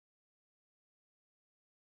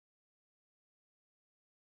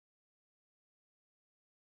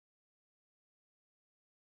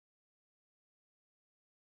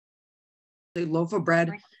a loaf of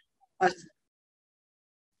bread, a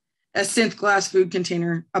synth glass food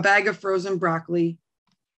container, a bag of frozen broccoli,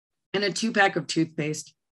 and a 2-pack of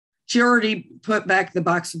toothpaste. She already put back the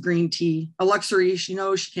box of green tea, a luxury she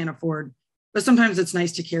knows she can't afford, but sometimes it's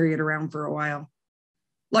nice to carry it around for a while.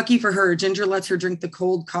 Lucky for her, Ginger lets her drink the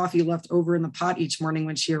cold coffee left over in the pot each morning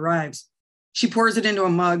when she arrives. She pours it into a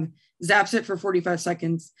mug, zaps it for 45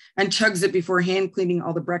 seconds, and chugs it before hand cleaning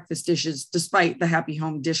all the breakfast dishes, despite the Happy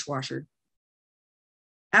Home dishwasher.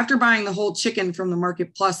 After buying the whole chicken from the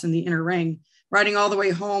Market Plus in the inner ring, riding all the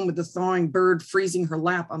way home with the thawing bird freezing her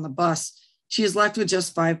lap on the bus, she is left with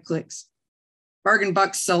just 5 clicks. Bargain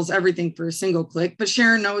Bucks sells everything for a single click, but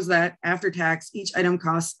Sharon knows that after tax, each item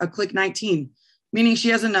costs a click 19, meaning she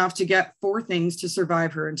has enough to get 4 things to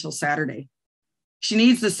survive her until Saturday. She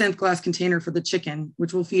needs the synth glass container for the chicken,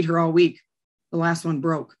 which will feed her all week. The last one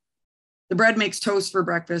broke. The bread makes toast for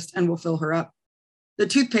breakfast and will fill her up. The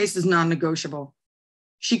toothpaste is non-negotiable.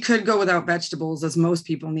 She could go without vegetables, as most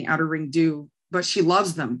people in the outer ring do, but she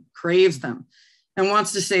loves them, craves them, and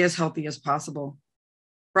wants to stay as healthy as possible.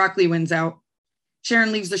 Broccoli wins out.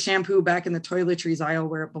 Sharon leaves the shampoo back in the toiletries aisle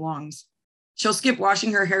where it belongs. She'll skip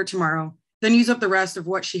washing her hair tomorrow, then use up the rest of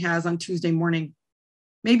what she has on Tuesday morning.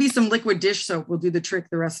 Maybe some liquid dish soap will do the trick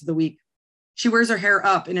the rest of the week. She wears her hair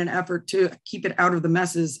up in an effort to keep it out of the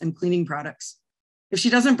messes and cleaning products. If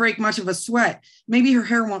she doesn't break much of a sweat, maybe her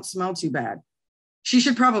hair won't smell too bad. She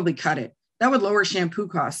should probably cut it. That would lower shampoo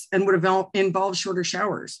costs and would involve shorter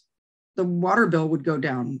showers. The water bill would go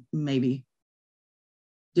down, maybe.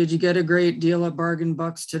 Did you get a great deal at Bargain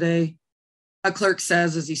Bucks today? A clerk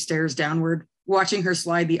says as he stares downward, watching her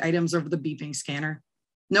slide the items over the beeping scanner.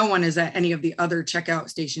 No one is at any of the other checkout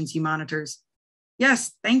stations he monitors.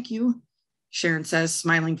 Yes, thank you, Sharon says,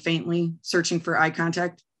 smiling faintly, searching for eye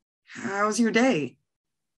contact. How's your day?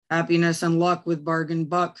 Happiness and luck with Bargain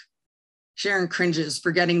Buck. Sharon cringes,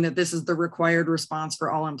 forgetting that this is the required response for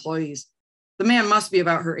all employees. The man must be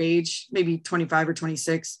about her age, maybe 25 or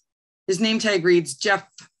 26. His name tag reads Jeff.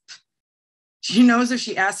 She knows if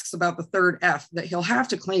she asks about the third F that he'll have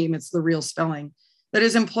to claim it's the real spelling, that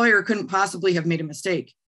his employer couldn't possibly have made a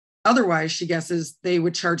mistake. Otherwise, she guesses they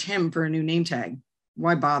would charge him for a new name tag.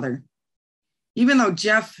 Why bother? Even though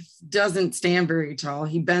Jeff doesn't stand very tall,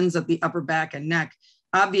 he bends at the upper back and neck,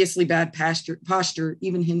 obviously bad posture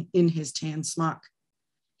even in his tan smock.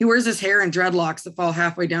 He wears his hair in dreadlocks that fall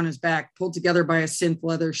halfway down his back, pulled together by a synth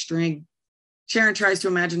leather string. Sharon tries to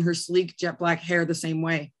imagine her sleek jet black hair the same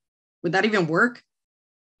way. Would that even work?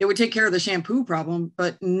 It would take care of the shampoo problem,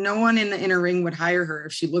 but no one in the inner ring would hire her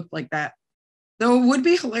if she looked like that. Though it would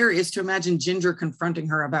be hilarious to imagine Ginger confronting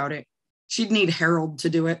her about it. She'd need Harold to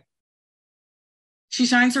do it. She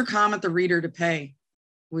shines her comm at the reader to pay.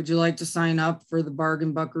 Would you like to sign up for the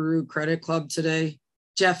Bargain Buckaroo Credit Club today?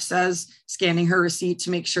 Jeff says, scanning her receipt to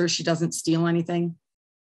make sure she doesn't steal anything.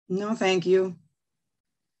 No, thank you.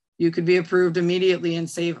 You could be approved immediately and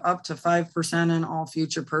save up to 5% on all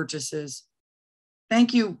future purchases.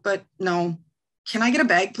 Thank you, but no. Can I get a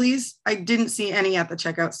bag, please? I didn't see any at the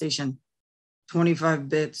checkout station. 25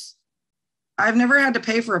 bits. I've never had to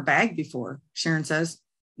pay for a bag before, Sharon says.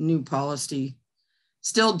 New policy.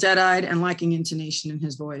 Still dead-eyed and lacking intonation in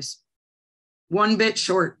his voice. 1 bit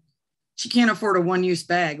short. She can't afford a one-use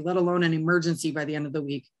bag, let alone an emergency by the end of the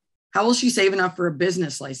week. How will she save enough for a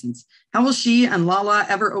business license? How will she and Lala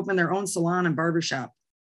ever open their own salon and barbershop?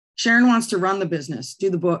 Sharon wants to run the business, do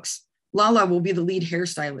the books. Lala will be the lead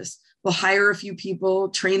hairstylist. They'll hire a few people,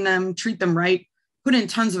 train them, treat them right, put in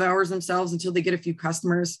tons of hours themselves until they get a few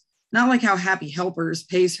customers. Not like how Happy Helpers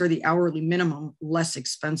pays her the hourly minimum, less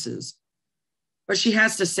expenses. But she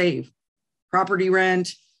has to save. Property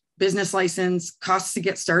rent, business license, costs to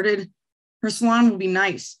get started. Her salon will be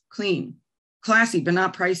nice, clean, classy, but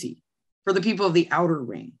not pricey for the people of the outer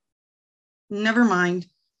ring. Never mind.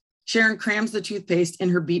 Sharon crams the toothpaste in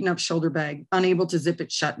her beaten up shoulder bag, unable to zip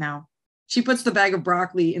it shut now. She puts the bag of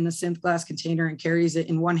broccoli in the synth glass container and carries it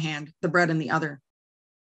in one hand, the bread in the other.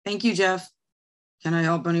 Thank you, Jeff. Can I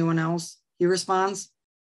help anyone else? He responds.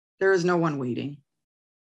 There is no one waiting.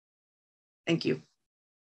 Thank you.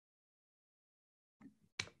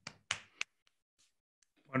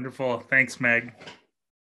 Wonderful. Thanks, Meg.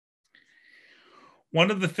 One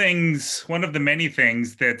of the many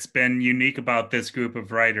things that's been unique about this group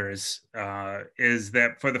of writers is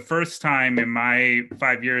that for the first time in my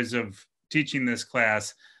 5 years of teaching this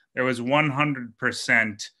class, there was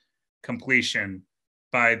 100% completion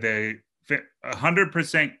by the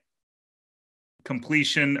 100%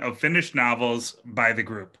 completion of finished novels by the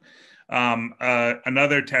group.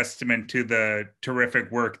 Another testament to the terrific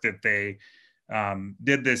work that they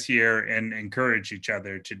did this year and encourage each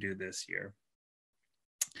other to do this year.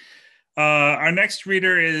 Our next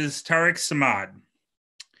reader is Tariq Samad.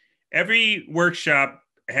 Every workshop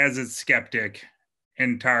has its skeptic,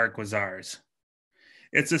 and Tariq was ours.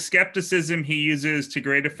 It's a skepticism he uses to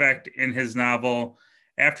great effect in his novel,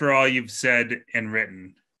 After All You've Said and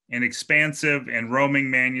Written, an expansive and roaming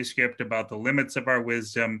manuscript about the limits of our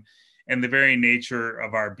wisdom and the very nature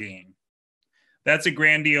of our being. That's a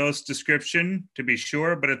grandiose description, to be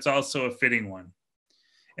sure, but it's also a fitting one.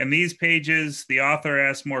 In these pages, the author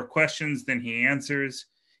asks more questions than he answers.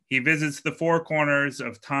 He visits the four corners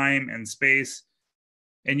of time and space,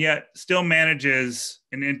 and yet still manages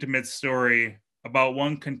an intimate story about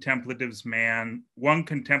one contemplative man's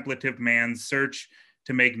search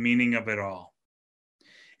to make meaning of it all.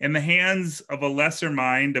 In the hands of a lesser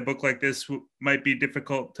mind, a book like this might be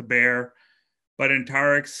difficult to bear, but in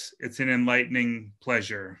Tariq's, it's an enlightening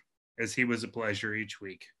pleasure, as he was a pleasure each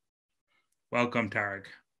week. Welcome, Tariq.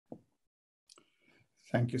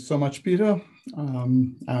 Thank you so much, Peter.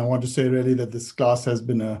 I want to say really that this class has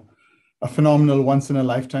been a phenomenal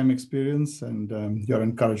once-in-a-lifetime experience, and your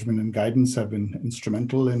encouragement and guidance have been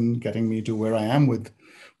instrumental in getting me to where I am with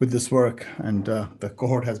this work. And the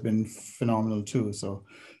cohort has been phenomenal too. So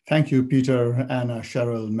thank you, Peter, Anna,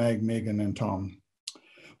 Cheryl, Meg, Megan, and Tom.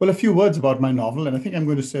 Well, a few words about my novel, and I think I'm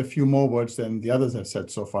going to say a few more words than the others have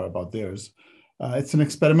said so far about theirs. It's an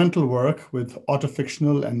experimental work with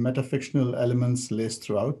autofictional and metafictional elements laced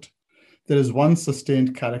throughout. There is one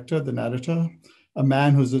sustained character, the narrator, a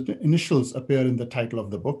man whose initials appear in the title of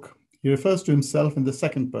the book. He refers to himself in the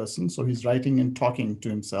second person, so he's writing and talking to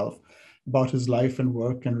himself about his life and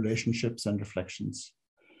work and relationships and reflections.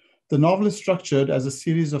 The novel is structured as a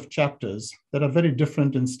series of chapters that are very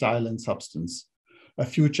different in style and substance. A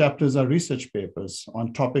few chapters are research papers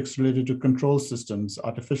on topics related to control systems,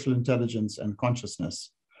 artificial intelligence, and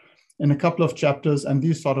consciousness. In a couple of chapters, and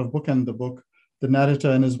these sort of bookend the book, the narrator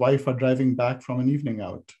and his wife are driving back from an evening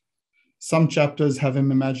out. Some chapters have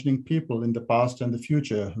him imagining people in the past and the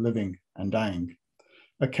future living and dying.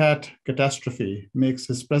 A cat catastrophe makes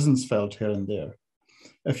his presence felt here and there.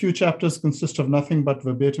 A few chapters consist of nothing but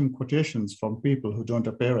verbatim quotations from people who don't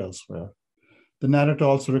appear elsewhere. The narrator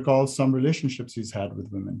also recalls some relationships he's had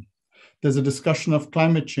with women. There's a discussion of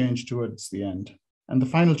climate change towards the end. And the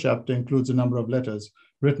final chapter includes a number of letters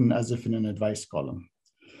written as if in an advice column.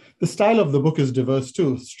 The style of the book is diverse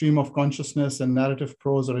too. Stream of consciousness and narrative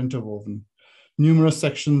prose are interwoven. Numerous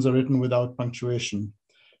sections are written without punctuation.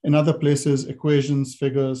 In other places, equations,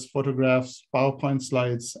 figures, photographs, PowerPoint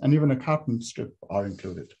slides, and even a cartoon strip are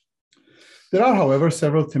included. There are, however,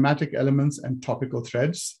 several thematic elements and topical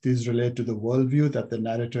threads. These relate to the worldview that the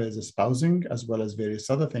narrator is espousing, as well as various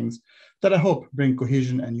other things that I hope bring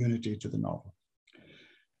cohesion and unity to the novel.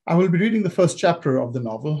 I will be reading the first chapter of the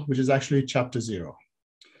novel, which is actually chapter 0.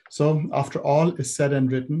 So, After All is Said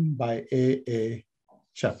and Written by A.A.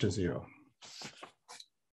 Chapter 0.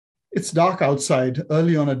 It's dark outside,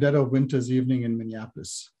 early on a dead of winter's evening in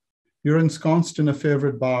Minneapolis. You're ensconced in a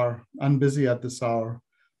favorite bar, unbusy at this hour,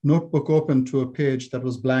 notebook open to a page that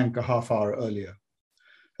was blank a half hour earlier.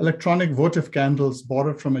 Electronic votive candles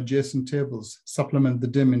borrowed from adjacent tables supplement the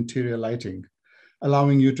dim interior lighting,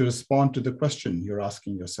 allowing you to respond to the question you're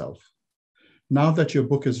asking yourself. Now that your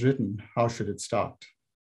book is written, how should it start?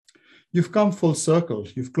 You've come full circle.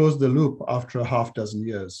 You've closed the loop after a half dozen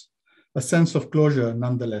years. A sense of closure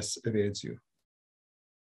nonetheless evades you.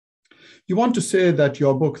 You want to say that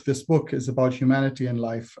this book is about humanity and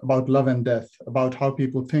life, about love and death, about how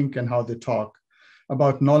people think and how they talk,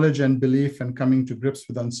 about knowledge and belief and coming to grips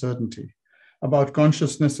with uncertainty, about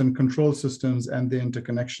consciousness and control systems and the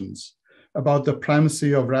interconnections, about the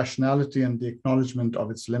primacy of rationality and the acknowledgement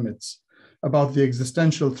of its limits, about the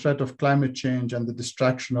existential threat of climate change and the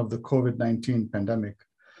distraction of the COVID-19 pandemic,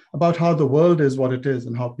 about how the world is what it is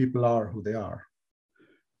and how people are who they are.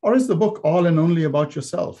 Or is the book all and only about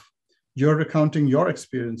yourself? You're recounting your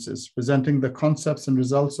experiences, presenting the concepts and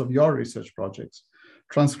results of your research projects,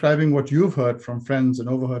 transcribing what you've heard from friends and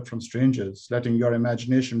overheard from strangers, letting your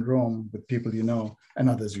imagination roam with people you know and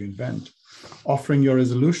others you invent, offering your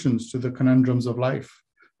resolutions to the conundrums of life,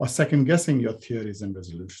 or second-guessing your theories and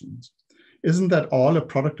resolutions. Isn't that all a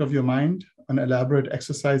product of your mind, an elaborate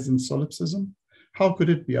exercise in solipsism? How could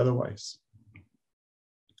it be otherwise?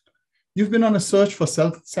 You've been on a search for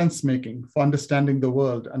sense-making, for understanding the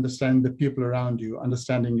world, understanding the people around you,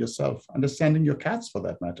 understanding yourself, understanding your cats for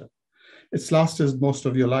that matter. It's lasted most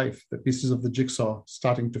of your life, the pieces of the jigsaw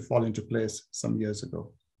starting to fall into place some years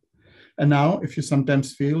ago. And now, if you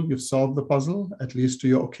sometimes feel you've solved the puzzle, at least to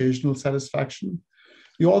your occasional satisfaction,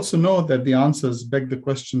 you also know that the answers beg the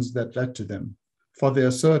questions that led to them, for they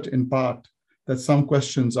assert in part that some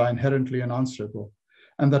questions are inherently unanswerable,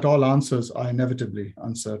 and that all answers are inevitably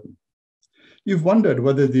uncertain. You've wondered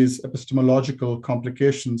whether these epistemological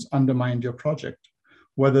complications undermined your project,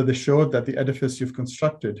 whether they showed that the edifice you've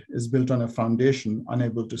constructed is built on a foundation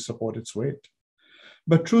unable to support its weight.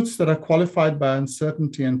 But truths that are qualified by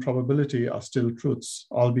uncertainty and probability are still truths,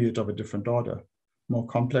 albeit of a different order, more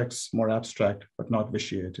complex, more abstract, but not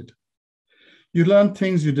vitiated. You learned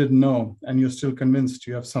things you didn't know, and you're still convinced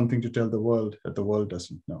you have something to tell the world that the world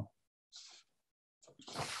doesn't know.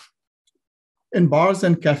 In bars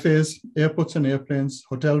and cafes, airports and airplanes,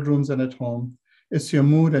 hotel rooms and at home, it's your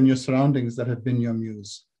mood and your surroundings that have been your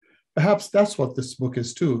muse. Perhaps that's what this book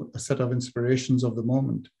is too, a set of inspirations of the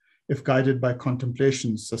moment, if guided by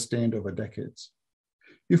contemplations sustained over decades.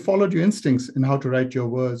 You followed your instincts in how to write your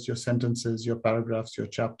words, your sentences, your paragraphs, your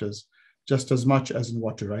chapters, just as much as in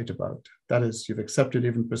what to write about. That is, you've accepted,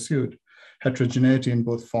 even pursued, heterogeneity in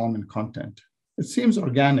both form and content. It seems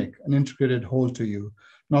organic, an integrated whole to you,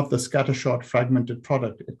 not the scattershot, fragmented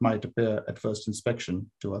product it might appear at first inspection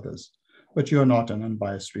to others. But you're not an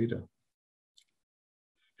unbiased reader.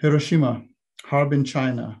 Hiroshima, Harbin,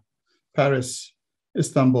 China, Paris,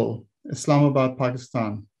 Istanbul, Islamabad,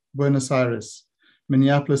 Pakistan, Buenos Aires,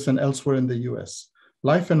 Minneapolis, and elsewhere in the US.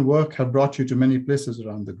 Life and work have brought you to many places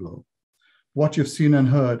around the globe. What you've seen and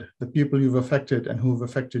heard, the people you've affected and who've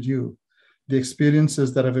affected you, the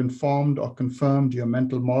experiences that have informed or confirmed your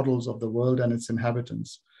mental models of the world and its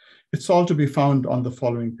inhabitants. It's all to be found on the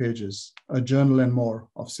following pages, a journal and more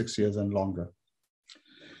of 6 years and longer.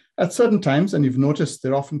 At certain times, and you've noticed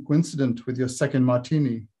they're often coincident with your second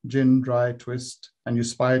martini, gin, dry, twist, and you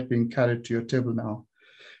spy it being carried to your table now.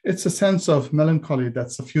 It's a sense of melancholy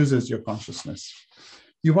that suffuses your consciousness.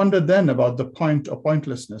 You wonder then about the point or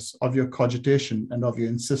pointlessness of your cogitation and of your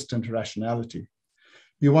insistent rationality.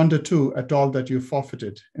 You wonder too at all that you've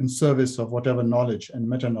forfeited in service of whatever knowledge and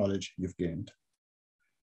meta-knowledge you've gained.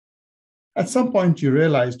 At some point, you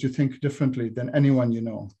realized you think differently than anyone you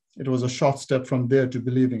know. It was a short step from there to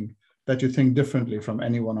believing that you think differently from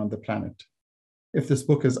anyone on the planet. If this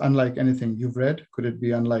book is unlike anything you've read, could it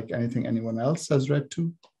be unlike anything anyone else has read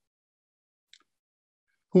too?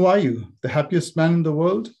 Who are you? The happiest man in the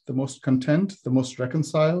world? The most content? The most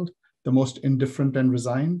reconciled? The most indifferent and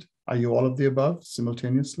resigned? Are you all of the above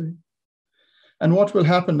simultaneously? And what will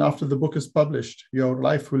happen after the book is published? Your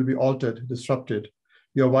life will be altered, disrupted.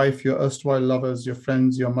 Your wife, your erstwhile lovers, your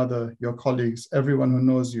friends, your mother, your colleagues, everyone who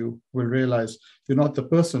knows you will realize you're not the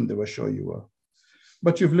person they were sure you were.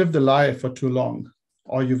 But you've lived a lie for too long,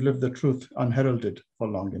 or you've lived the truth unheralded for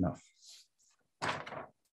long enough.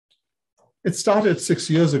 It started 6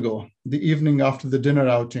 years ago, the evening after the dinner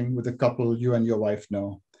outing with the couple you and your wife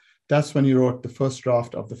know. That's when you wrote the first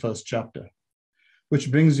draft of the first chapter, which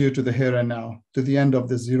brings you to the here and now, to the end of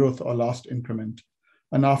the 0th or last increment,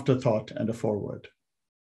 an afterthought and a foreword.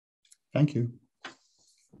 Thank you.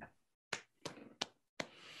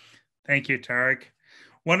 Thank you, Tariq.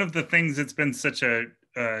 One of the things that's been such a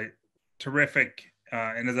terrific,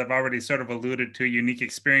 and as I've already sort of alluded to, unique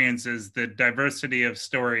experience is the diversity of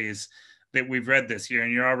stories that we've read this year.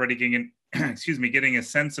 And you're already getting, getting a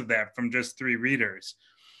sense of that from just 3 readers.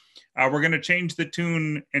 We're going to change the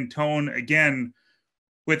tune and tone again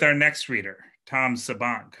with our next reader, Tom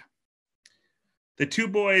Sabank. The 2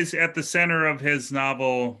 boys at the center of his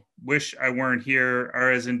novel, Wish I Weren't Here,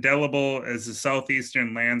 are as indelible as the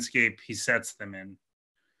southeastern landscape he sets them in.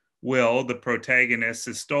 Will, the protagonist,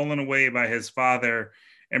 is stolen away by his father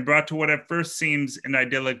and brought to what at first seems an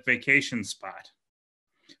idyllic vacation spot.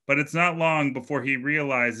 But it's not long before he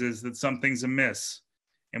realizes that something's amiss,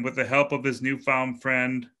 and with the help of his newfound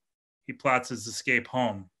friend, he plots his escape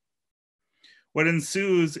home. What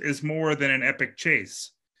ensues is more than an epic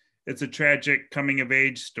chase. It's a tragic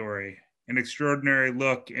coming-of-age story, an extraordinary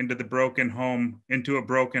look into a broken home,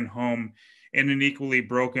 and an equally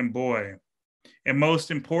broken boy. And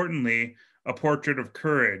most importantly, a portrait of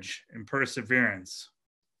courage and perseverance.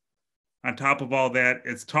 On top of all that,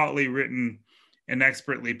 it's tautly written and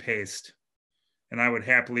expertly paced. And I would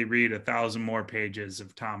happily read 1,000 more pages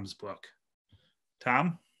of Tom's book.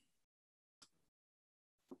 Tom?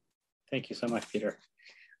 Thank you so much, Peter.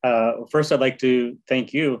 First, I'd like to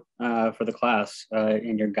thank you for the class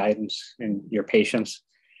and your guidance and your patience,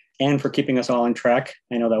 and for keeping us all on track.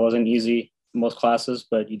 I know that wasn't easy in most classes,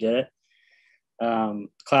 but you did it.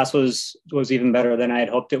 Class was even better than I had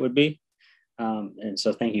hoped it would be. And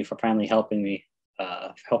so thank you for finally helping me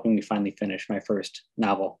finally finish my first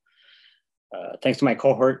novel. Thanks to my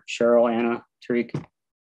cohort, Cheryl, Anna, Tariq,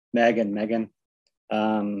 Meg, and Megan.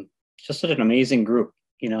 Just such an amazing group.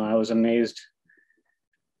 You know, I was amazed.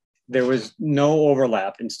 There was no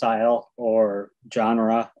overlap in style or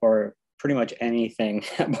genre or pretty much anything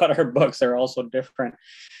about our books. They're all so different,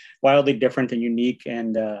 wildly different and unique,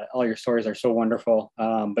 and all your stories are so wonderful.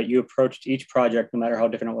 But you approached each project, no matter how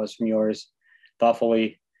different it was from yours,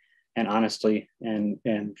 thoughtfully and honestly, and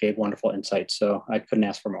gave wonderful insights. So I couldn't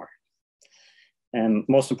ask for more. And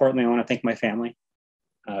most importantly, I want to thank my family,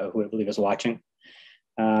 who I believe is watching.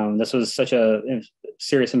 This was such a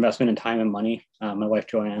serious investment in time and money. My wife,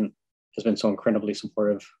 Joanne, has been so incredibly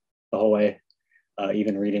supportive the whole way,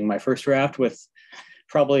 even reading my first draft with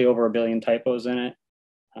probably over 1 billion typos in it,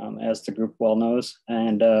 as the group well knows.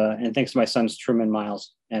 And thanks to my sons, Truman,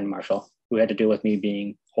 Miles, and Marshall, who had to deal with me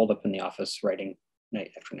being holed up in the office writing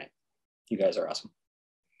night after night. You guys are awesome.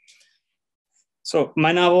 So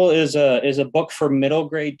my novel is a book for middle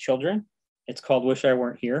grade children. It's called Wish I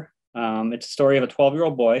Weren't Here. It's a story of a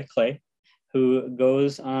 12-year-old boy, Clay, who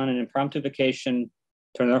goes on an impromptu vacation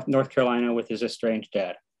to North Carolina with his estranged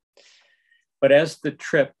dad. But as the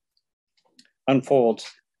trip unfolds,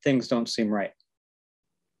 things don't seem right.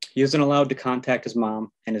 He isn't allowed to contact his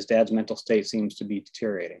mom, and his dad's mental state seems to be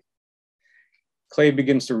deteriorating. Clay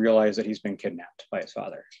begins to realize that he's been kidnapped by his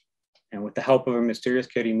father. And with the help of a mysterious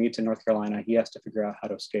kid he meets in North Carolina, he has to figure out how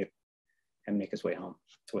to escape and make his way home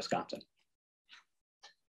to Wisconsin.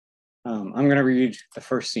 I'm going to read the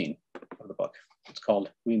first scene of the book. It's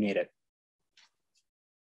called We Made It.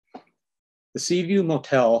 The Seaview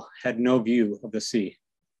Motel had no view of the sea.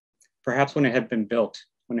 Perhaps when it had been built,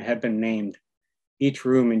 when it had been named, each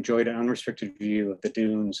room enjoyed an unrestricted view of the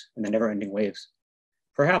dunes and the never-ending waves.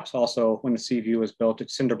 Perhaps also when the Seaview was built,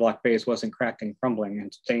 its cinder block base wasn't cracked and crumbling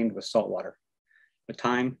and stained with salt water. But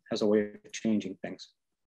time has a way of changing things.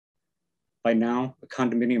 By now, a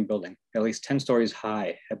condominium building, at least 10 stories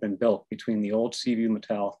high, had been built between the old Seaview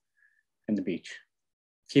Motel and the beach,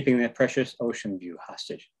 keeping that precious ocean view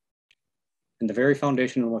hostage. And the very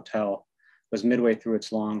foundation of the motel was midway through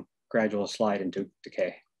its long, gradual slide into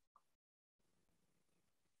decay.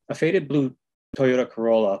 A faded blue Toyota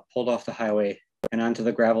Corolla pulled off the highway and onto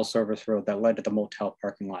the gravel service road that led to the motel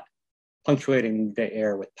parking lot, punctuating the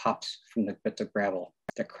air with pops from the bits of gravel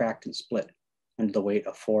that cracked and split under the weight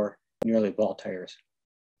of 4 nearly bald tires.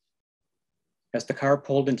 As the car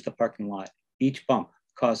pulled into the parking lot, each bump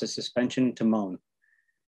caused the suspension to moan.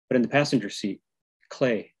 But in the passenger seat,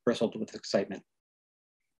 Clay bristled with excitement.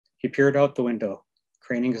 He peered out the window,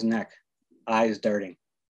 craning his neck, eyes darting,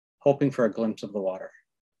 hoping for a glimpse of the water.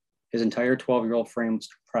 His entire 12-year-old frame was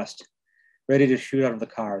compressed, ready to shoot out of the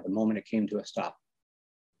car the moment it came to a stop.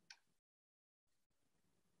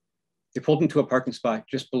 They pulled into a parking spot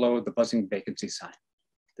just below the buzzing vacancy sign.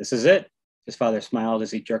 This is it, his father smiled as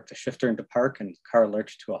he jerked the shifter into park and the car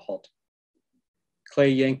lurched to a halt. Clay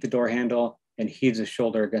yanked the door handle and heaved his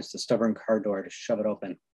shoulder against the stubborn car door to shove it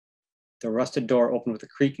open. The rusted door opened with a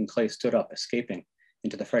creak and Clay stood up, escaping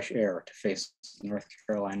into the fresh air to face the North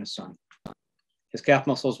Carolina sun. His calf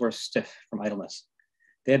muscles were stiff from idleness.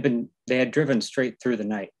 They had driven straight through the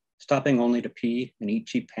night, stopping only to pee and eat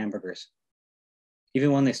cheap hamburgers.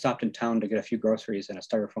 Even when they stopped in town to get a few groceries and a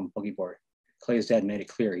styrofoam boogie board, Clay's dad made it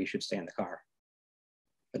clear he should stay in the car.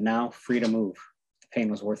 But now, free to move, the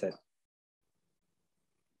pain was worth it.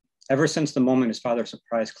 Ever since the moment his father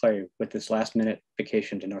surprised Clay with this last-minute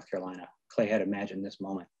vacation to North Carolina, Clay had imagined this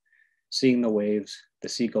moment, seeing the waves, the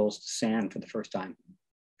seagulls, the sand for the first time.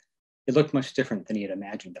 It looked much different than he had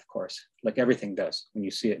imagined, of course, like everything does when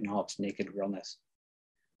you see it in all its naked realness.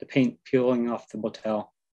 The paint peeling off the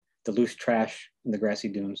motel, the loose trash in the grassy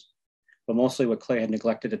dunes, but mostly what Clay had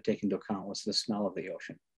neglected to take into account was the smell of the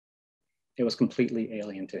ocean. It was completely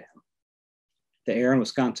alien to him. The air in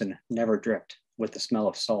Wisconsin never dripped with the smell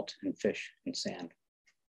of salt and fish and sand.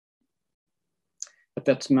 But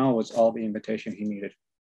that smell was all the invitation he needed.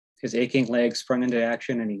 His aching legs sprung into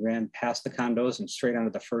action and he ran past the condos and straight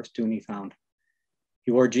onto the first dune he found.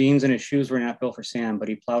 He wore jeans and his shoes were not built for sand, but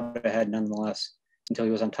he plowed ahead nonetheless until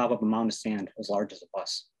he was on top of a mound of sand as large as a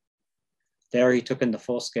bus. There he took in the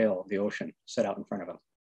full scale of the ocean set out in front of him.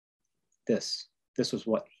 This was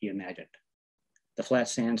what he imagined. The flat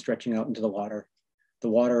sand stretching out into the water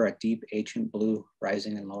a deep ancient blue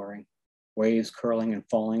rising and lowering, waves curling and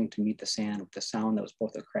falling to meet the sand with a sound that was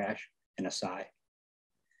both a crash and a sigh.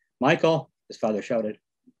 Michael, his father shouted.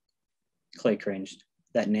 Clay cringed.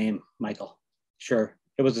 That name, Michael. Sure,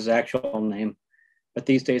 it was his actual name, but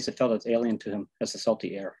these days it felt as alien to him as the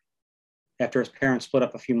salty air. After his parents split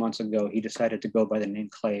up a few months ago, he decided to go by the name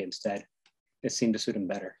Clay instead. It seemed to suit him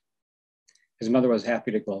better. His mother was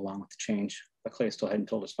happy to go along with the change, but Clay still hadn't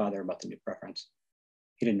told his father about the new preference.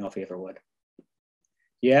 He didn't know if he ever would.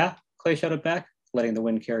 Yeah, Clay shouted back, letting the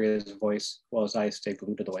wind carry his voice while his eyes stayed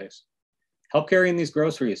glued to the waves. Help carrying these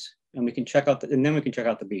groceries. and we can check out and then we can check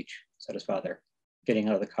out the beach, said his father, getting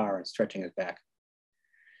out of the car and stretching his back.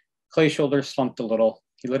 Clay's shoulders slumped a little.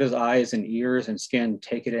 He let his eyes and ears and skin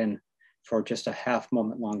take it in for just a half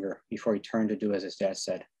moment longer before he turned to do as his dad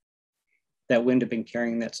said. That wind had been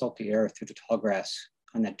carrying that salty air through the tall grass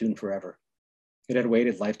on that dune forever. It had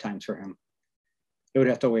waited lifetimes for him. It would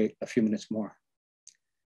have to wait a few minutes more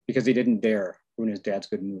because he didn't dare ruin his dad's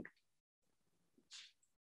good mood.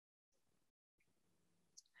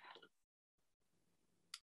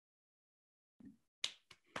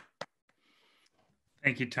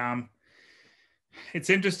 Thank you, Tom. It's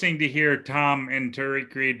interesting to hear Tom and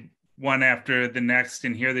Tariq read one after the next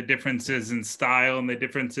and hear the differences in style and the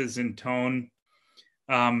differences in tone.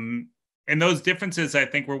 And those differences, I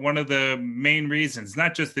think, were one of the main reasons,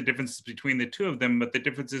 not just the differences between the two of them, but the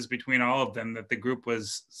differences between all of them, that the group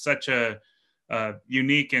was such a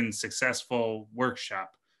unique and successful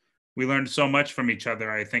workshop. We learned so much from each other,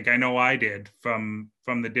 I think. I know I did, from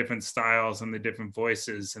the different styles and the different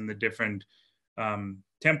voices and the different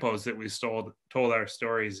tempos that we told our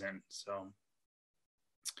stories in. So,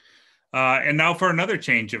 and now for another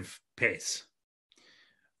change of pace.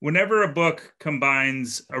 Whenever a book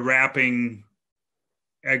combines a rapping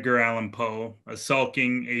Edgar Allan Poe, a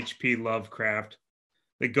sulking H.P. Lovecraft,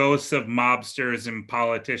 the ghosts of mobsters and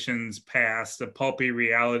politicians past, a pulpy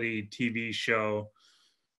reality TV show,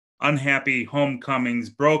 unhappy homecomings,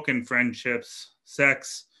 broken friendships,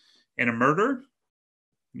 sex, and a murder,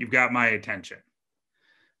 you've got my attention.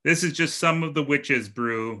 This is just some of the witch's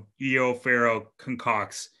brew E.O. Farrow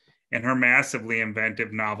concocts in her massively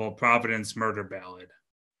inventive novel, Providence Murder Ballad.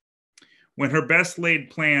 When her best laid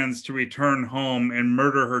plans to return home and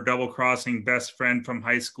murder her double-crossing best friend from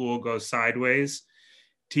high school go sideways,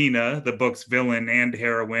 Tina, the book's villain and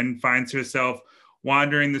heroine, finds herself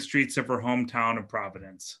wandering the streets of her hometown of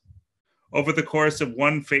Providence. Over the course of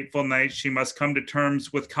one fateful night, she must come to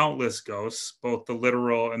terms with countless ghosts, both the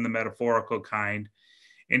literal and the metaphorical kind,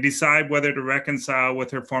 and decide whether to reconcile with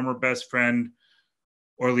her former best friend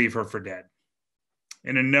or leave her for dead.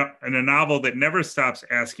 In a novel that never stops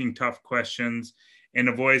asking tough questions, in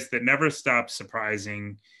a voice that never stops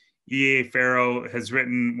surprising, E.A. Farrow has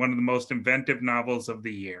written one of the most inventive novels of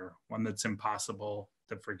the year, one that's impossible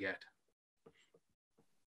to forget.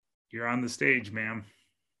 You're on the stage, ma'am.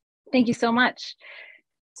 Thank you so much.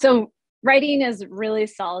 So writing is really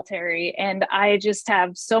solitary, and I just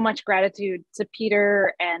have so much gratitude to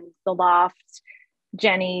Peter and the Loft,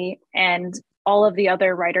 Jenny, and all of the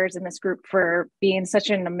other writers in this group for being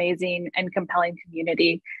such an amazing and compelling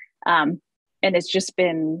community. And it's just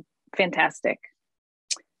been fantastic.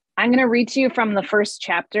 I'm going to read to you from the first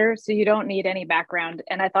chapter, so you don't need any background.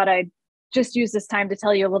 And I thought I'd just use this time to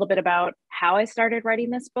tell you a little bit about how I started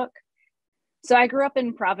writing this book. So I grew up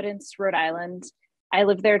in Providence, Rhode Island. I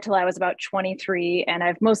lived there till I was about 23, and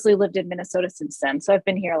I've mostly lived in Minnesota since then. So I've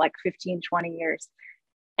been here like 15, 20 years.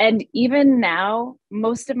 And even now,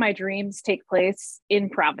 most of my dreams take place in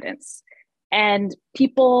Providence. And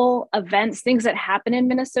people, events, things that happen in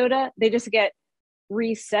Minnesota, they just get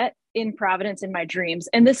reset in Providence in my dreams.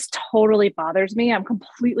 And this totally bothers me. I'm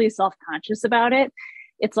completely self-conscious about it.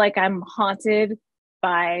 It's like I'm haunted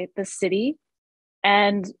by the city.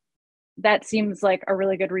 And that seems like a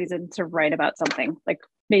really good reason to write about something. Like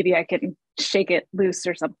maybe I can shake it loose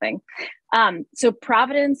or something. So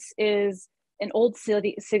Providence is an old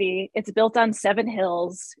city. It's built on 7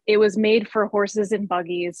 hills. It was made for horses and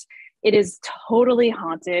buggies. It is totally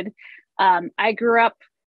haunted. I grew up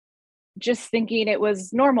just thinking it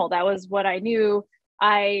was normal. That was what I knew.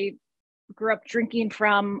 I grew up drinking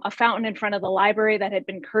from a fountain in front of the library that had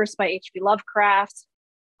been cursed by H.P. Lovecraft.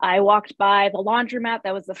 I walked by the laundromat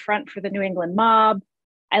that was the front for the New England mob.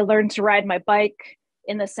 I learned to ride my bike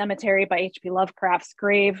in the cemetery by H.P. Lovecraft's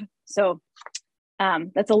grave. So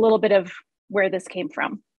that's a little bit of where this came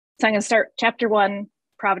from. So I'm going to start chapter 1,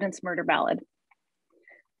 Providence Murder Ballad.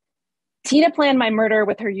 Tina planned my murder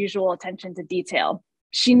with her usual attention to detail.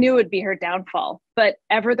 She knew it would be her downfall, but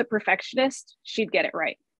ever the perfectionist, she'd get it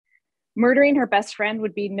right. Murdering her best friend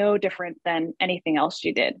would be no different than anything else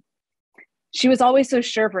she did. She was always so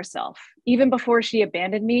sure of herself, even before she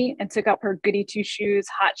abandoned me and took up her goody two-shoes,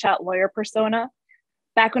 hotshot lawyer persona.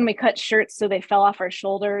 Back when we cut shirts so they fell off our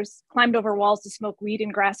shoulders, climbed over walls to smoke weed in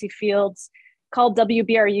grassy fields, called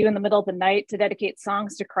WBRU in the middle of the night to dedicate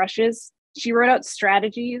songs to crushes, she wrote out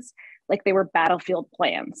strategies like they were battlefield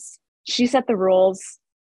plans. She set the rules.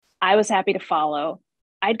 I was happy to follow.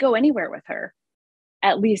 I'd go anywhere with her,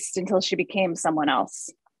 at least until she became someone else.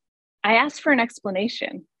 I asked for an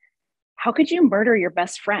explanation. How could you murder your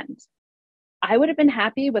best friend? I would have been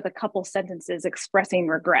happy with a couple sentences expressing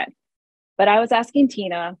regret, but I was asking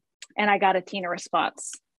Tina, And I got a Tina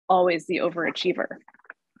response, always the overachiever.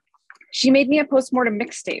 She made me a postmortem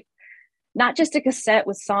mixtape, not just a cassette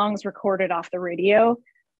with songs recorded off the radio,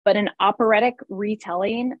 but an operatic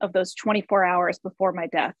retelling of those 24 hours before my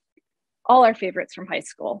death. All our favorites from high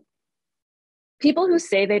school. People who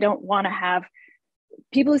say they don't want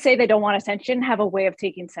attention have a way of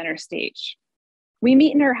taking center stage. We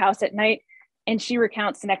meet in her house at night and she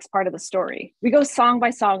recounts the next part of the story. We go song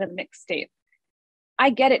by song in the mixtape. I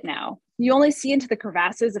get it now. You only see into the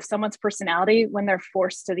crevasses of someone's personality when they're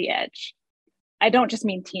forced to the edge. I don't just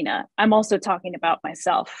mean Tina. I'm also talking about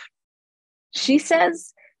myself. She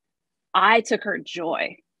says, I took her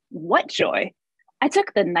joy. What joy? I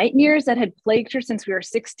took the nightmares that had plagued her since we were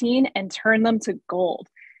 16 and turned them to gold.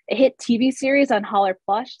 A hit TV series on Holler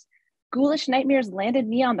Plush. Ghoulish nightmares landed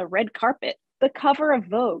me on the red carpet, the cover of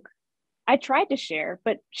Vogue. I tried to share,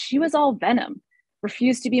 but she was all venom,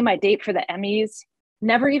 refused to be my date for the Emmys,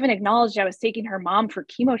 never even acknowledged I was taking her mom for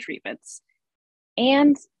chemo treatments.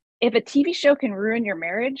 And if a TV show can ruin your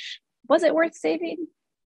marriage, was it worth saving?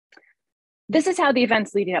 This is how the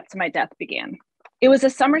events leading up to my death began. It was a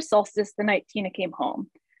summer solstice the night Tina came home.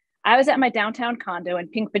 I was at my downtown condo in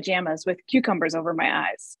pink pajamas with cucumbers over my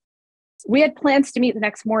eyes. We had plans to meet the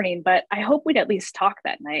next morning, but I hoped we'd at least talk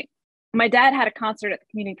that night. My dad had a concert at the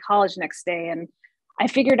community college next day, and I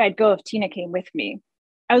figured I'd go if Tina came with me.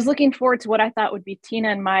 I was looking forward to what I thought would be Tina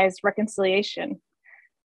and Maya's reconciliation.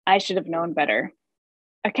 I should have known better.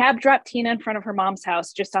 A cab dropped Tina in front of her mom's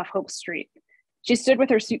house just off Hope Street. She stood with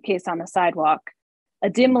her suitcase on the sidewalk. A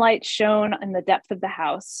dim light shone in the depth of the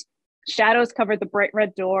house. Shadows covered the bright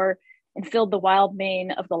red door and filled the wild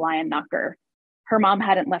mane of the lion knocker. Her mom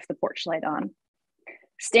hadn't left the porch light on.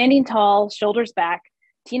 Standing tall, shoulders back,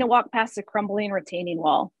 Tina walked past the crumbling retaining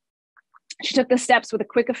wall. She took the steps with a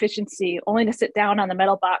quick efficiency, only to sit down on the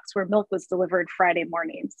metal box where milk was delivered Friday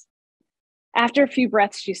mornings. After a few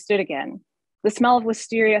breaths, she stood again. The smell of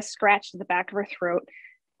wisteria scratched at the back of her throat,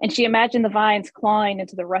 and she imagined the vines clawing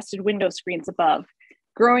into the rusted window screens above,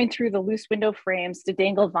 growing through the loose window frames to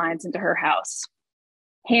dangle vines into her house.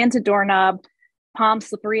 Hand to doorknob, palm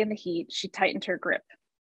slippery in the heat, she tightened her grip.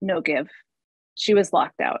 No give. She was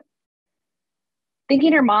locked out.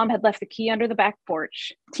 Thinking her mom had left the key under the back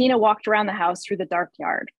porch, Tina walked around the house through the dark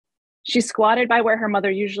yard. She squatted by where her mother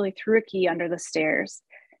usually threw a key under the stairs.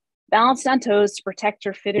 Balanced on toes to protect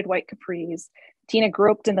her fitted white capris, Tina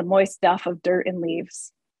groped in the moist duff of dirt and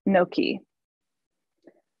leaves. No key.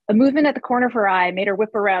 A movement at the corner of her eye made her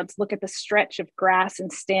whip around to look at the stretch of grass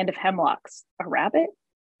and stand of hemlocks. A rabbit?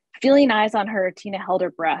 Feeling eyes on her, Tina held her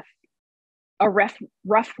breath. A rough,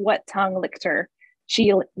 wet tongue licked her.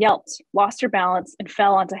 She yelped, lost her balance, and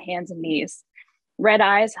fell onto hands and knees. Red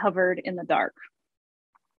eyes hovered in the dark.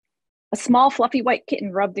 A small, fluffy white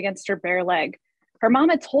kitten rubbed against her bare leg. Her mom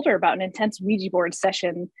had told her about an intense Ouija board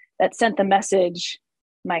session that sent the message,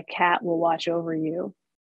 "My cat will watch over you."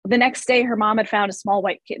 The next day, her mom had found a small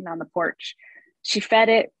white kitten on the porch. She fed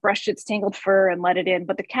it, brushed its tangled fur, and let it in,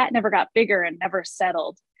 but the cat never got bigger and never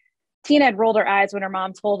settled. Tina had rolled her eyes when her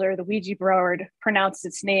mom told her the Ouija board pronounced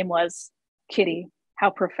its name was Kitty. How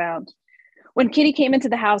profound. When Kitty came into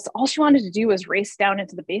the house, all she wanted to do was race down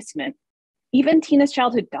into the basement. Even Tina's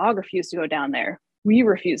childhood dog refused to go down there. We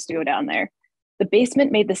refused to go down there. The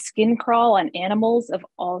basement made the skin crawl on animals of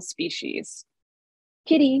all species.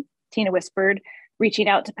 Kitty, Tina whispered, reaching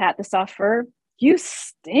out to pat the soft fur. You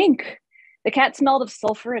stink. The cat smelled of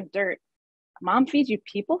sulfur and dirt. Mom feeds you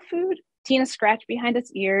people food? Tina scratched behind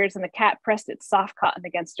its ears and the cat pressed its soft cotton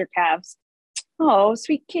against her calves. Oh,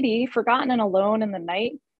 sweet kitty, forgotten and alone in the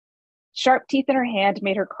night. Sharp teeth in her hand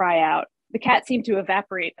made her cry out. The cat seemed to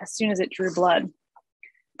evaporate as soon as it drew blood.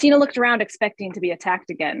 Tina looked around expecting to be attacked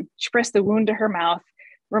again. She pressed the wound to her mouth,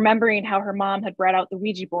 remembering how her mom had brought out the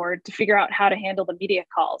Ouija board to figure out how to handle the media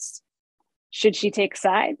calls. Should she take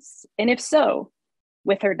sides? And if so,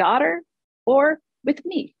 with her daughter or with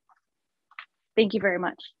me? Thank you very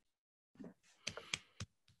much.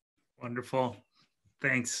 Wonderful.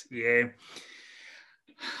 Thanks, EA.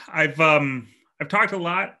 I've talked a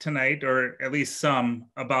lot tonight, or at least some,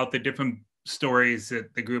 about the different stories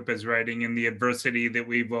that the group is writing and the adversity that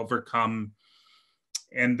we've overcome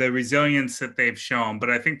and the resilience that they've shown. But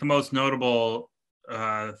I think the most notable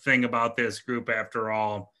thing about this group, after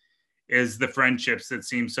all, is the friendships that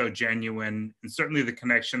seem so genuine, and certainly the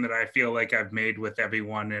connection that I feel like I've made with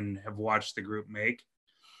everyone and have watched the group make.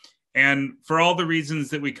 And for all the reasons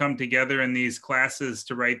that we come together in these classes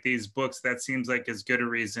to write these books, that seems like as good a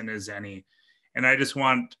reason as any. And I just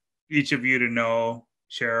want each of you to know,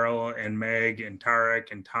 Cheryl and Meg and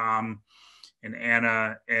Tarek and Tom and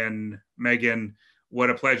Anna and Megan, what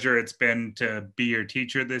a pleasure it's been to be your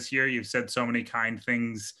teacher this year. You've said so many kind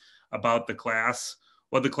things about the class.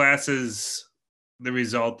 Well, the class is the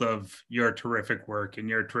result of your terrific work and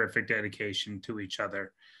your terrific dedication to each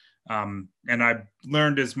other. And I've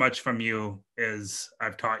learned as much from you as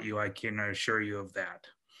I've taught you. I can assure you of that.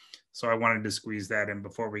 So I wanted to squeeze that in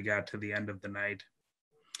before we got to the end of the night.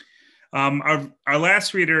 Our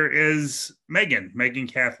last reader is Megan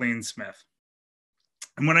Kathleen Smith.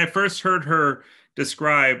 And when I first heard her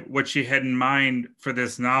describe what she had in mind for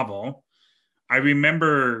this novel, I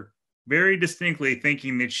remember very distinctly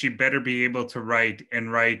thinking that she better be able to write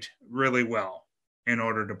and write really well in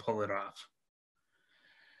order to pull it off.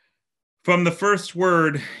 From the first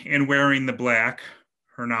word in Wearing the Black,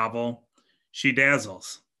 her novel, she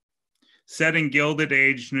dazzles. Set in Gilded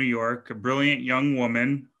Age, New York, a brilliant young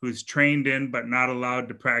woman who's trained in but not allowed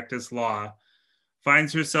to practice law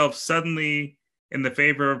finds herself suddenly in the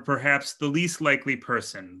favor of perhaps the least likely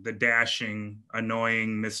person, the dashing,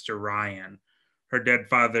 annoying Mr. Ryan, her dead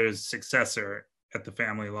father's successor at the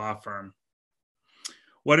family law firm.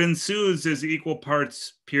 What ensues is equal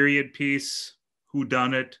parts period piece,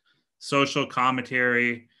 whodunit, social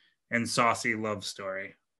commentary, and saucy love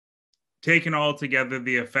story. Taken all together,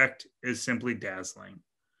 the effect is simply dazzling.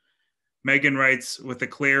 Megan writes with a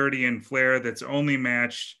clarity and flair that's only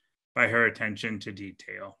matched by her attention to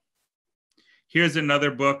detail. Here's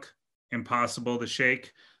another book, impossible to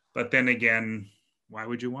shake, but then again, why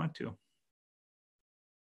would you want to?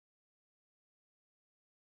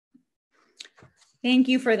 Thank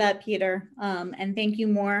you for that, Peter. And thank you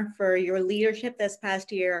more for your leadership this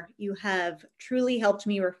past year. You have truly helped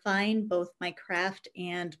me refine both my craft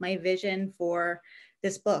and my vision for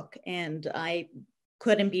this book, and I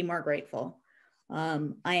couldn't be more grateful.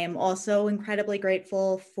 I am also incredibly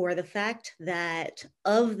grateful for the fact that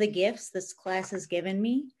of the gifts this class has given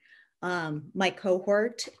me, my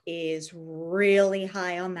cohort is really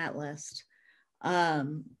high on that list.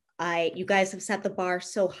 You guys have set the bar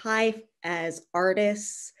so high as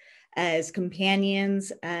artists, as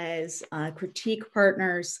companions, as critique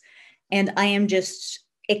partners, and I am just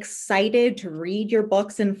excited to read your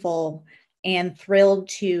books in full and thrilled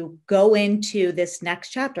to go into this next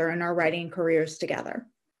chapter in our writing careers together.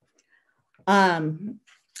 I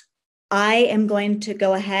am going to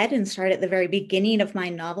go ahead and start at the very beginning of my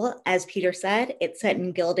novel. As Peter said, it's set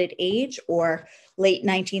in Gilded Age or late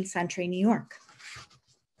 19th century New York.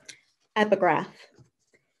 Epigraph.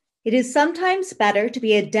 It is sometimes better to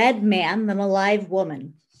be a dead man than a live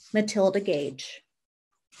woman. Matilda Gage.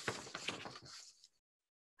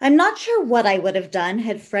 I'm not sure what I would have done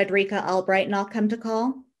had Frederica Albright not come to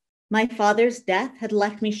call. My father's death had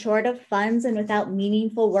left me short of funds and without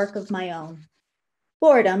meaningful work of my own.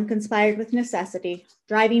 Boredom conspired with necessity,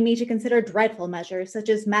 driving me to consider dreadful measures such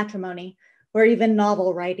as matrimony or even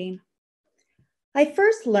novel writing. I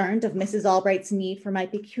first learned of Mrs. Albright's need for my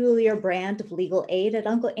peculiar brand of legal aid at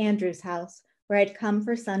Uncle Andrew's house, where I'd come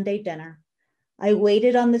for Sunday dinner. I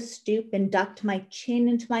waited on the stoop and ducked my chin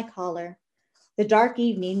into my collar. The dark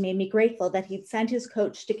evening made me grateful that he'd sent his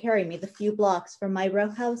coach to carry me the few blocks from my row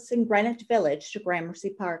house in Greenwich Village to Gramercy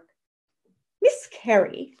Park. Miss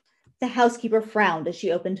Carey, the housekeeper frowned as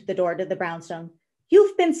she opened the door to the brownstone.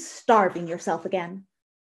 You've been starving yourself again.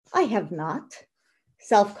 I have not.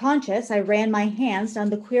 Self-conscious, I ran my hands down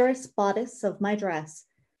the queerest bodice of my dress.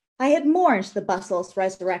 I had mourned the bustle's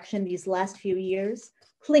resurrection these last few years,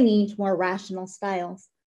 clinging to more rational styles.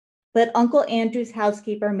 But Uncle Andrew's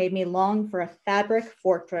housekeeper made me long for a fabric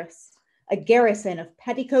fortress, a garrison of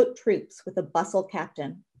petticoat troops with a bustle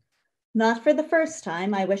captain. Not for the first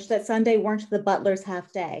time, I wished that Sunday weren't the butler's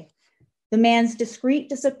half day. The man's discreet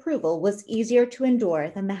disapproval was easier to endure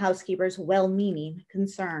than the housekeeper's well-meaning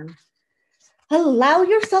concern. Allow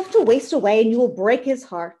yourself to waste away and you will break his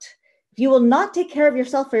heart. If you will not take care of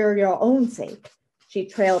yourself for your own sake, she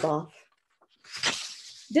trailed off.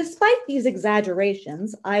 Despite these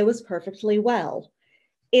exaggerations, I was perfectly well.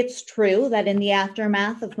 It's true that in the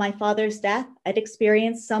aftermath of my father's death, I'd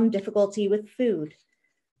experienced some difficulty with food.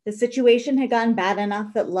 The situation had gotten bad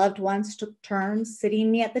enough that loved ones took turns sitting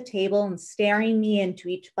me at the table and staring me into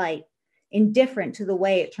each bite, indifferent to the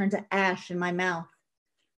way it turned to ash in my mouth.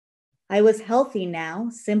 I was healthy now,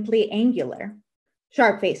 simply angular,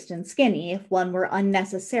 sharp-faced and skinny if one were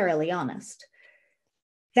unnecessarily honest.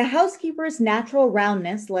 The housekeeper's natural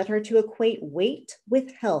roundness led her to equate weight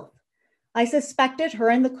with health. I suspected her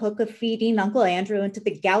and the cook of feeding Uncle Andrew into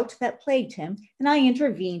the gout that plagued him, and I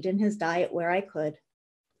intervened in his diet where I could.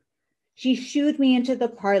 She shooed me into the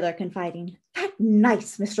parlor, confiding, "That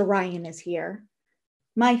nice Mr. Ryan is here."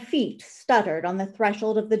 My feet stuttered on the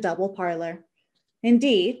threshold of the double parlor.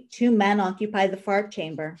 Indeed, 2 men occupied the far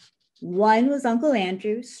chamber. One was Uncle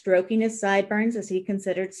Andrew, stroking his sideburns as he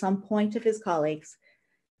considered some point of his colleagues.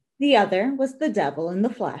 The other was the devil in the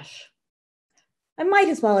flesh. I might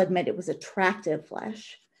as well admit it was attractive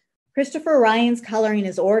flesh. Christopher Ryan's coloring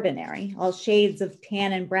is ordinary, all shades of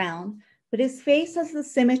tan and brown, but his face has the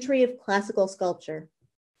symmetry of classical sculpture.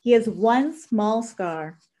 He has one small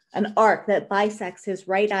scar, an arc that bisects his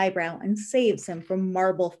right eyebrow and saves him from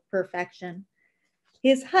marble perfection.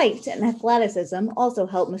 His height and athleticism also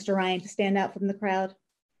help Mr. Ryan to stand out from the crowd.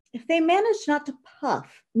 If they manage not to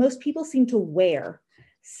puff, most people seem to wear,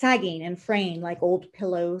 sagging and fraying like old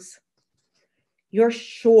pillows. You're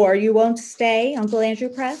sure you won't stay? Uncle Andrew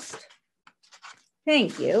pressed.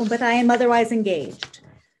 Thank you, but I am otherwise engaged.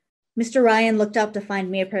 Mr. Ryan looked up to find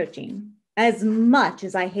me approaching. As much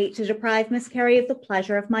as I hate to deprive Miss Carey of the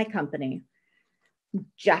pleasure of my company.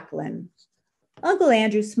 Jacqueline. Uncle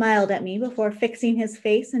Andrew smiled at me before fixing his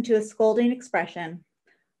face into a scolding expression.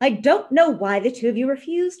 I don't know why the two of you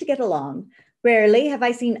refuse to get along. Rarely have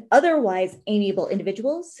I seen otherwise amiable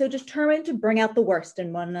individuals so determined to bring out the worst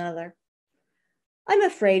in one another. I'm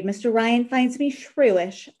afraid Mr. Ryan finds me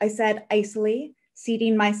shrewish, I said icily,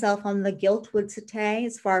 seating myself on the gilt-wood settee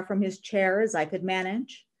as far from his chair as I could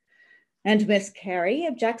manage. And Miss Carey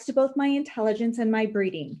objects to both my intelligence and my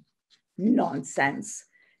breeding. Nonsense.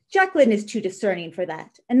 Jacqueline is too discerning for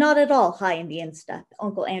that, and not at all high in the instep,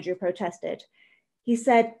 Uncle Andrew protested. He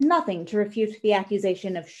said nothing to refute the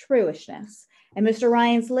accusation of shrewishness, and Mr.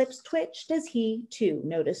 Ryan's lips twitched as he, too,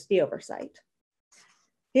 noticed the oversight.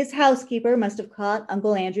 His housekeeper must have caught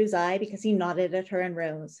Uncle Andrew's eye because he nodded at her and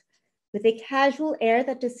rose. With a casual air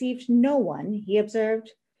that deceived no one, he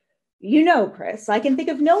observed, You know, Chris, I can think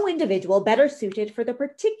of no individual better suited for the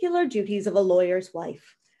particular duties of a lawyer's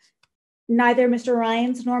wife. Neither Mr.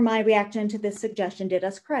 Ryan's nor my reaction to this suggestion did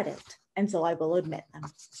us credit, and so I will admit them.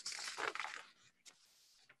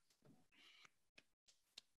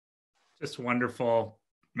 Just wonderful,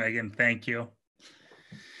 Megan. Thank you.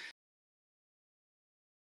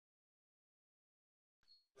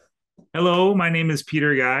 Hello, my name is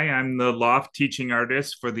Peter Guy. I'm the Loft teaching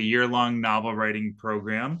artist for the year-long novel writing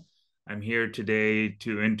program. I'm here today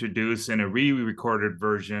to introduce in a re-recorded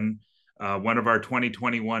version one of our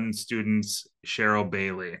 2021 students, Cheryl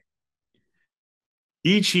Bailey.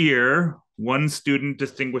 Each year, one student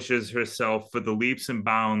distinguishes herself for the leaps and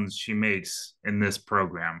bounds she makes in this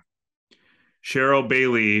program. Cheryl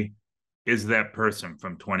Bailey is that person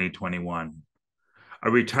from 2021.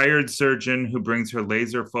 A retired surgeon who brings her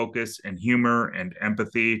laser focus and humor and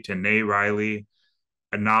empathy to Nay Riley,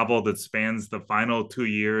 a novel that spans the final 2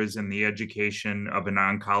 years in the education of an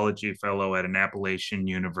oncology fellow at an Appalachian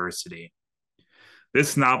university.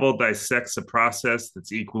 This novel dissects a process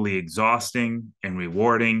that's equally exhausting and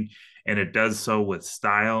rewarding, and it does so with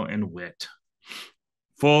style and wit.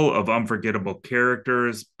 Full of unforgettable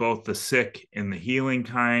characters, both the sick and the healing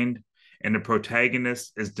kind, and the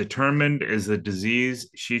protagonist is determined as the disease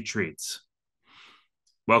she treats.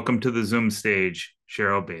 Welcome to the Zoom stage,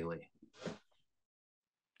 Cheryl Bailey.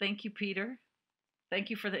 Thank you, Peter. Thank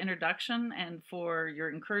you for the introduction and for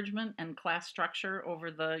your encouragement and class structure over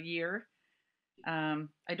the year.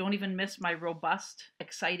 I don't even miss my robust,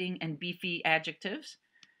 exciting, and beefy adjectives.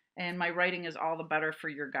 And my writing is all the better for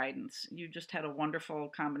your guidance. You just had a wonderful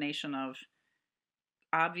combination of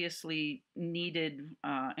obviously needed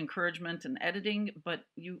encouragement and editing, but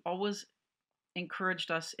you always encouraged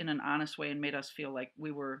us in an honest way and made us feel like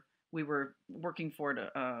we were working toward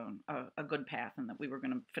a good path and that we were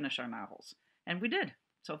going to finish our novels. And we did.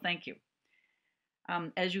 So thank you.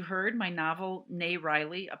 As you heard, my novel, Nay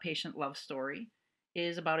Riley, A Patient Love Story,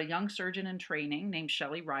 is about a young surgeon in training named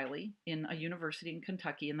Shelley Riley in a university in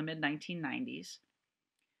Kentucky in the mid-1990s.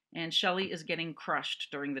 And Shelley is getting crushed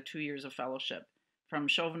during the 2 years of fellowship from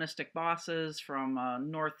chauvinistic bosses, from a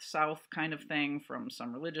north-south kind of thing, from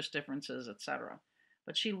some religious differences, etc.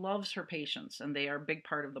 But she loves her patients, and they are a big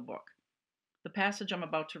part of the book. The passage I'm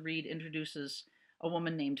about to read introduces a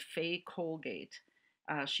woman named Faye Colgate.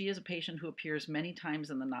 She is a patient who appears many times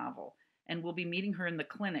in the novel, and we'll be meeting her in the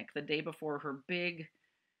clinic the day before her big,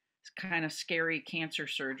 kind of scary cancer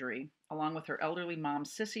surgery, along with her elderly mom,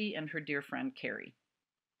 Sissy, and her dear friend, Carrie.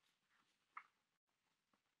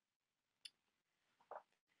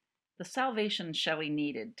 The salvation Shelley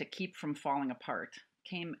needed to keep from falling apart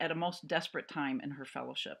came at a most desperate time in her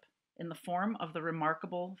fellowship, in the form of the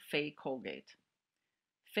remarkable Faye Colgate.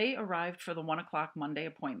 Faye arrived for the 1 o'clock Monday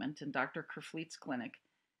appointment in Dr. Kerfleet's clinic,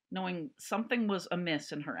 knowing something was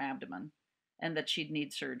amiss in her abdomen and that she'd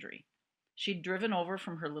need surgery. She'd driven over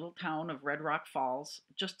from her little town of Red Rock Falls,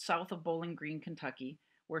 just south of Bowling Green, Kentucky,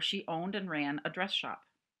 where she owned and ran a dress shop.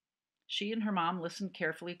 She and her mom listened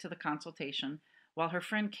carefully to the consultation, while her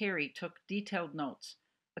friend Carrie took detailed notes,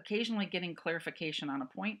 occasionally getting clarification on a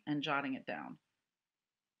point and jotting it down.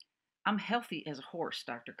 "I'm healthy as a horse,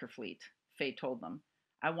 Dr. Kerfleet," Faye told them.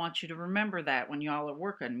 "I want you to remember that when y'all are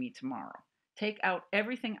working me tomorrow. Take out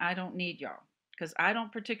everything I don't need, y'all, because I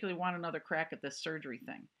don't particularly want another crack at this surgery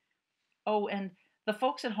thing. Oh, and the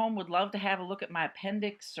folks at home would love to have a look at my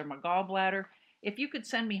appendix or my gallbladder. If you could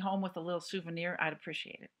send me home with a little souvenir, I'd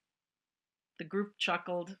appreciate it." The group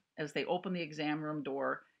chuckled as they opened the exam room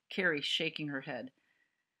door, Carrie shaking her head.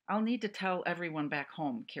 "I'll need to tell everyone back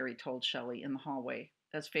home," Carrie told Shelley in the hallway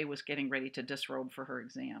as Faye was getting ready to disrobe for her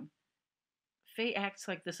exam. "Faye acts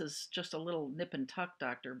like this is just a little nip and tuck,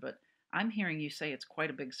 doctor, but I'm hearing you say it's quite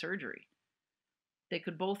a big surgery." They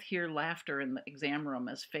could both hear laughter in the exam room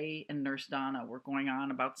as Faye and Nurse Donna were going on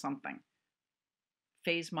about something.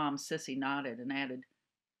 Faye's mom, Sissy, nodded and added,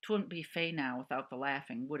 "'Twouldn't be Faye now without the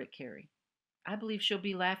laughing, would it, Carrie? I believe she'll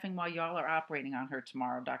be laughing while y'all are operating on her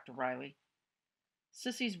tomorrow, Dr. Riley."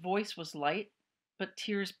 Sissy's voice was light, but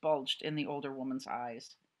tears bulged in the older woman's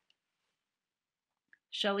eyes.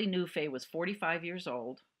 Shelley knew Faye was 45 years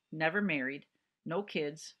old, never married, no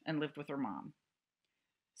kids, and lived with her mom.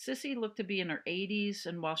 Sissy looked to be in her 80s,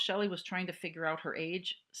 and while Shelley was trying to figure out her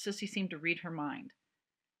age, Sissy seemed to read her mind.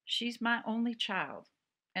 "She's my only child,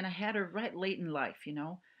 and I had her right late in life, you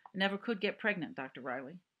know. I never could get pregnant, Dr.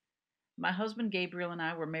 Riley. My husband Gabriel and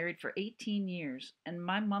I were married for 18 years, and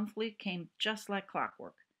my monthly came just like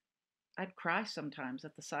clockwork. I'd cry sometimes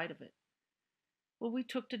at the sight of it. Well, we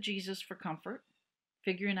took to Jesus for comfort,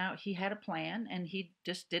 figuring out he had a plan and he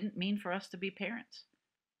just didn't mean for us to be parents."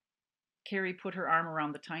 Carrie put her arm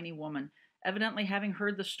around the tiny woman, evidently having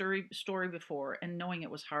heard the story before and knowing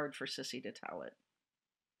it was hard for Sissy to tell it.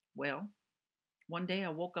 "Well, one day I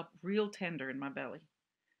woke up real tender in my belly,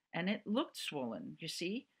 and it looked swollen, you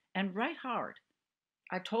see, and right hard.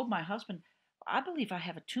 I told my husband, 'I believe I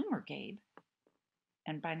have a tumor, Gabe.'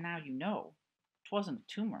 And by now you know, 'twasn't a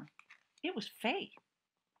tumor. It was Faye."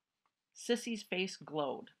 Sissy's face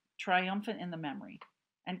glowed, triumphant in the memory,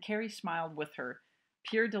 and Carrie smiled with her,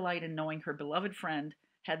 pure delight in knowing her beloved friend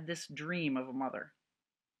had this dream of a mother.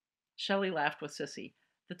 Shelley laughed with Sissy.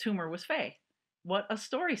 The tumor was Faye. "What a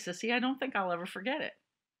story, Sissy. I don't think I'll ever forget it."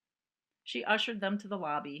 She ushered them to the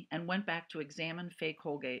lobby and went back to examine Faye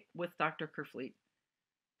Colgate with Dr. Kerfleet.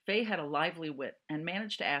 Faye had a lively wit and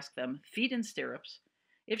managed to ask them, feet in stirrups,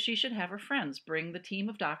 if she should have her friends bring the team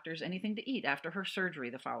of doctors anything to eat after her surgery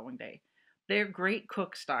the following day. "They're great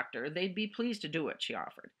cooks, doctor. They'd be pleased to do it," she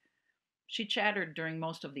offered. She chattered during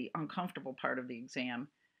most of the uncomfortable part of the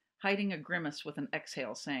exam, hiding a grimace with an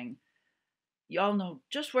exhale, saying, "Y'all know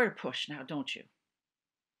just where to push now, don't you?"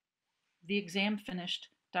 The exam finished,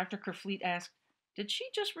 Dr. Kerfleet asked, "Did she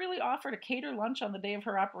just really offer to cater lunch on the day of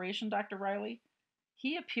her operation, Dr. Riley?"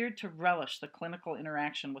 He appeared to relish the clinical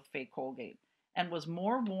interaction with Faye Colgate and was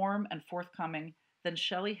more warm and forthcoming than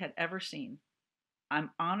Shelley had ever seen.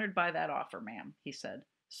 "I'm honored by that offer, ma'am," he said,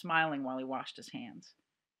 smiling while he washed his hands.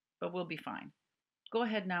 "But we'll be fine. Go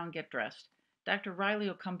ahead now and get dressed. Dr. Riley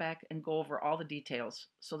will come back and go over all the details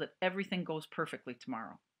so that everything goes perfectly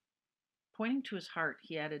tomorrow." Pointing to his heart,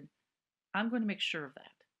 he added, "I'm going to make sure of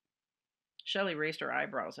that." Shelley raised her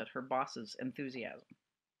eyebrows at her boss's enthusiasm.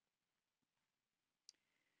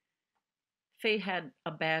 Faye had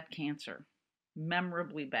a bad cancer,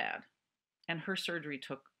 memorably bad, and her surgery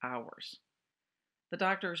took hours. The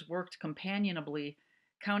doctors worked companionably,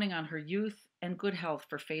 counting on her youth and good health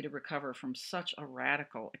for Faye to recover from such a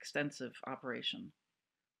radical, extensive operation.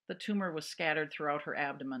 The tumor was scattered throughout her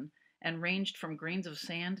abdomen and ranged from grains of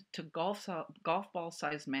sand to golf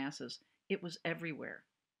ball-sized masses. It was everywhere.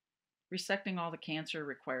 Resecting all the cancer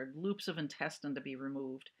required loops of intestine to be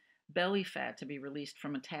removed, belly fat to be released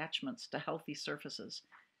from attachments to healthy surfaces,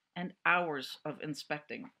 and hours of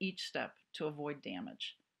inspecting each step to avoid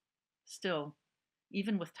damage. Still,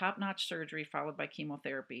 even with top-notch surgery followed by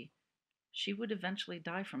chemotherapy, she would eventually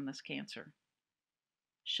die from this cancer.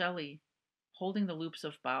 Shelley, holding the loops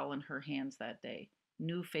of bowel in her hands that day,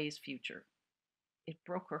 knew Faye's future. It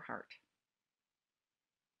broke her heart.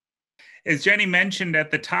 As Jenny mentioned at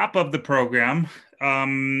the top of the program,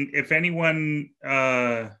 if anyone,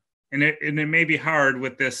 and it may be hard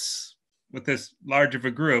with this large of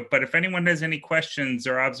a group, but if anyone has any questions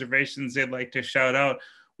or observations they'd like to shout out,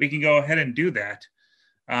 we can go ahead and do that.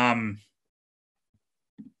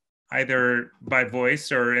 Either by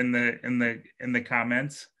voice or in the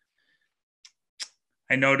comments.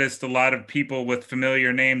 I noticed a lot of people with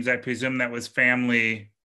familiar names. I presume that was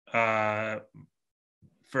family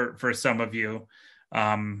for some of you.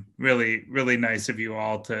 Really, really nice of you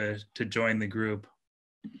all to join the group.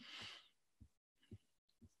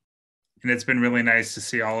 And it's been really nice to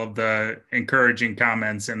see all of the encouraging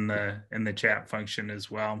comments in the chat function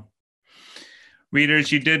as well.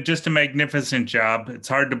 Readers, you did just a magnificent job. It's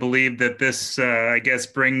hard to believe that this, I guess,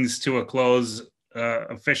 brings to a close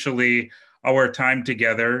officially our time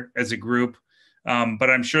together as a group. But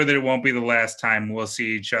I'm sure that it won't be the last time we'll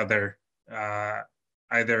see each other,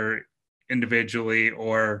 either individually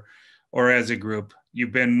or as a group.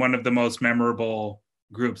 You've been one of the most memorable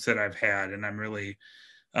groups that I've had, and I'm really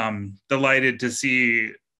delighted to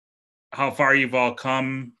see how far you've all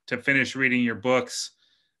come, to finish reading your books,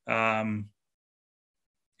 and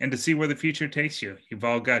to see where the future takes you. You've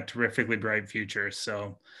all got terrifically bright futures.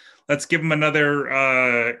 So let's give them another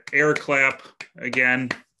air clap again.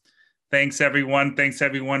 Thanks, everyone. Thanks,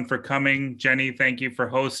 everyone, for coming. Jenny, thank you for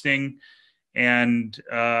hosting. And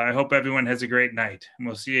I hope everyone has a great night. And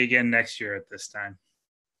we'll see you again next year at this time.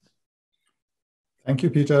 Thank you,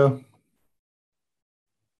 Peter.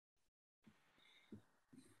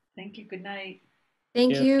 Thank you. Good night.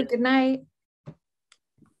 Thank you. Good night.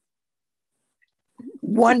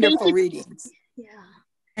 Wonderful readings. Yeah.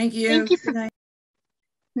 Thank you. Thank you Good night.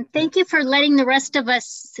 Thank you for letting the rest of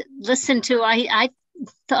us listen to. I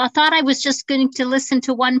thought I was just going to listen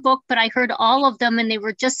to one book, but I heard all of them and they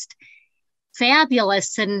were just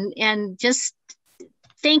fabulous. And just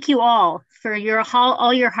thank you all for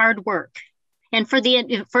all your hard work and for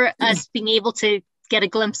us being able to get a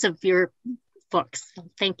glimpse of your books. So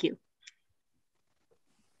thank you.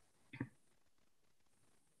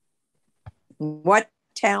 What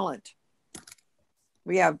talent.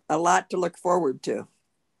 We have a lot to look forward to.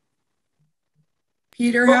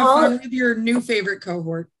 Peter, have fun with your new favorite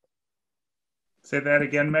cohort. Say that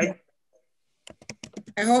again, Meg.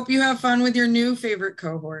 I hope you have fun with your new favorite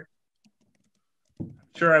cohort.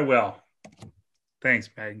 Sure, I will. Thanks,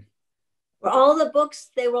 Meg. For all the books,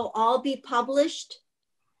 they will all be published.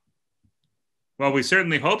 Well, we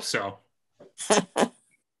certainly hope so.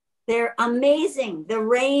 They're amazing. The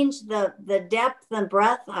range, the depth and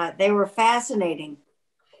breadth, they were fascinating.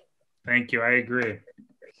 Thank you. I agree.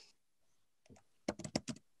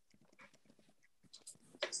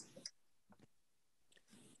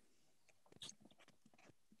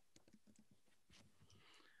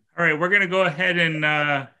 All right, we're going to go ahead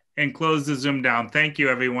and close the Zoom down. Thank you,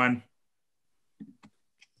 everyone.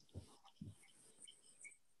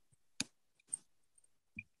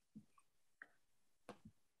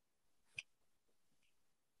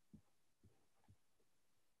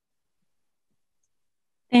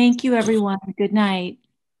 Thank you, everyone. Good night.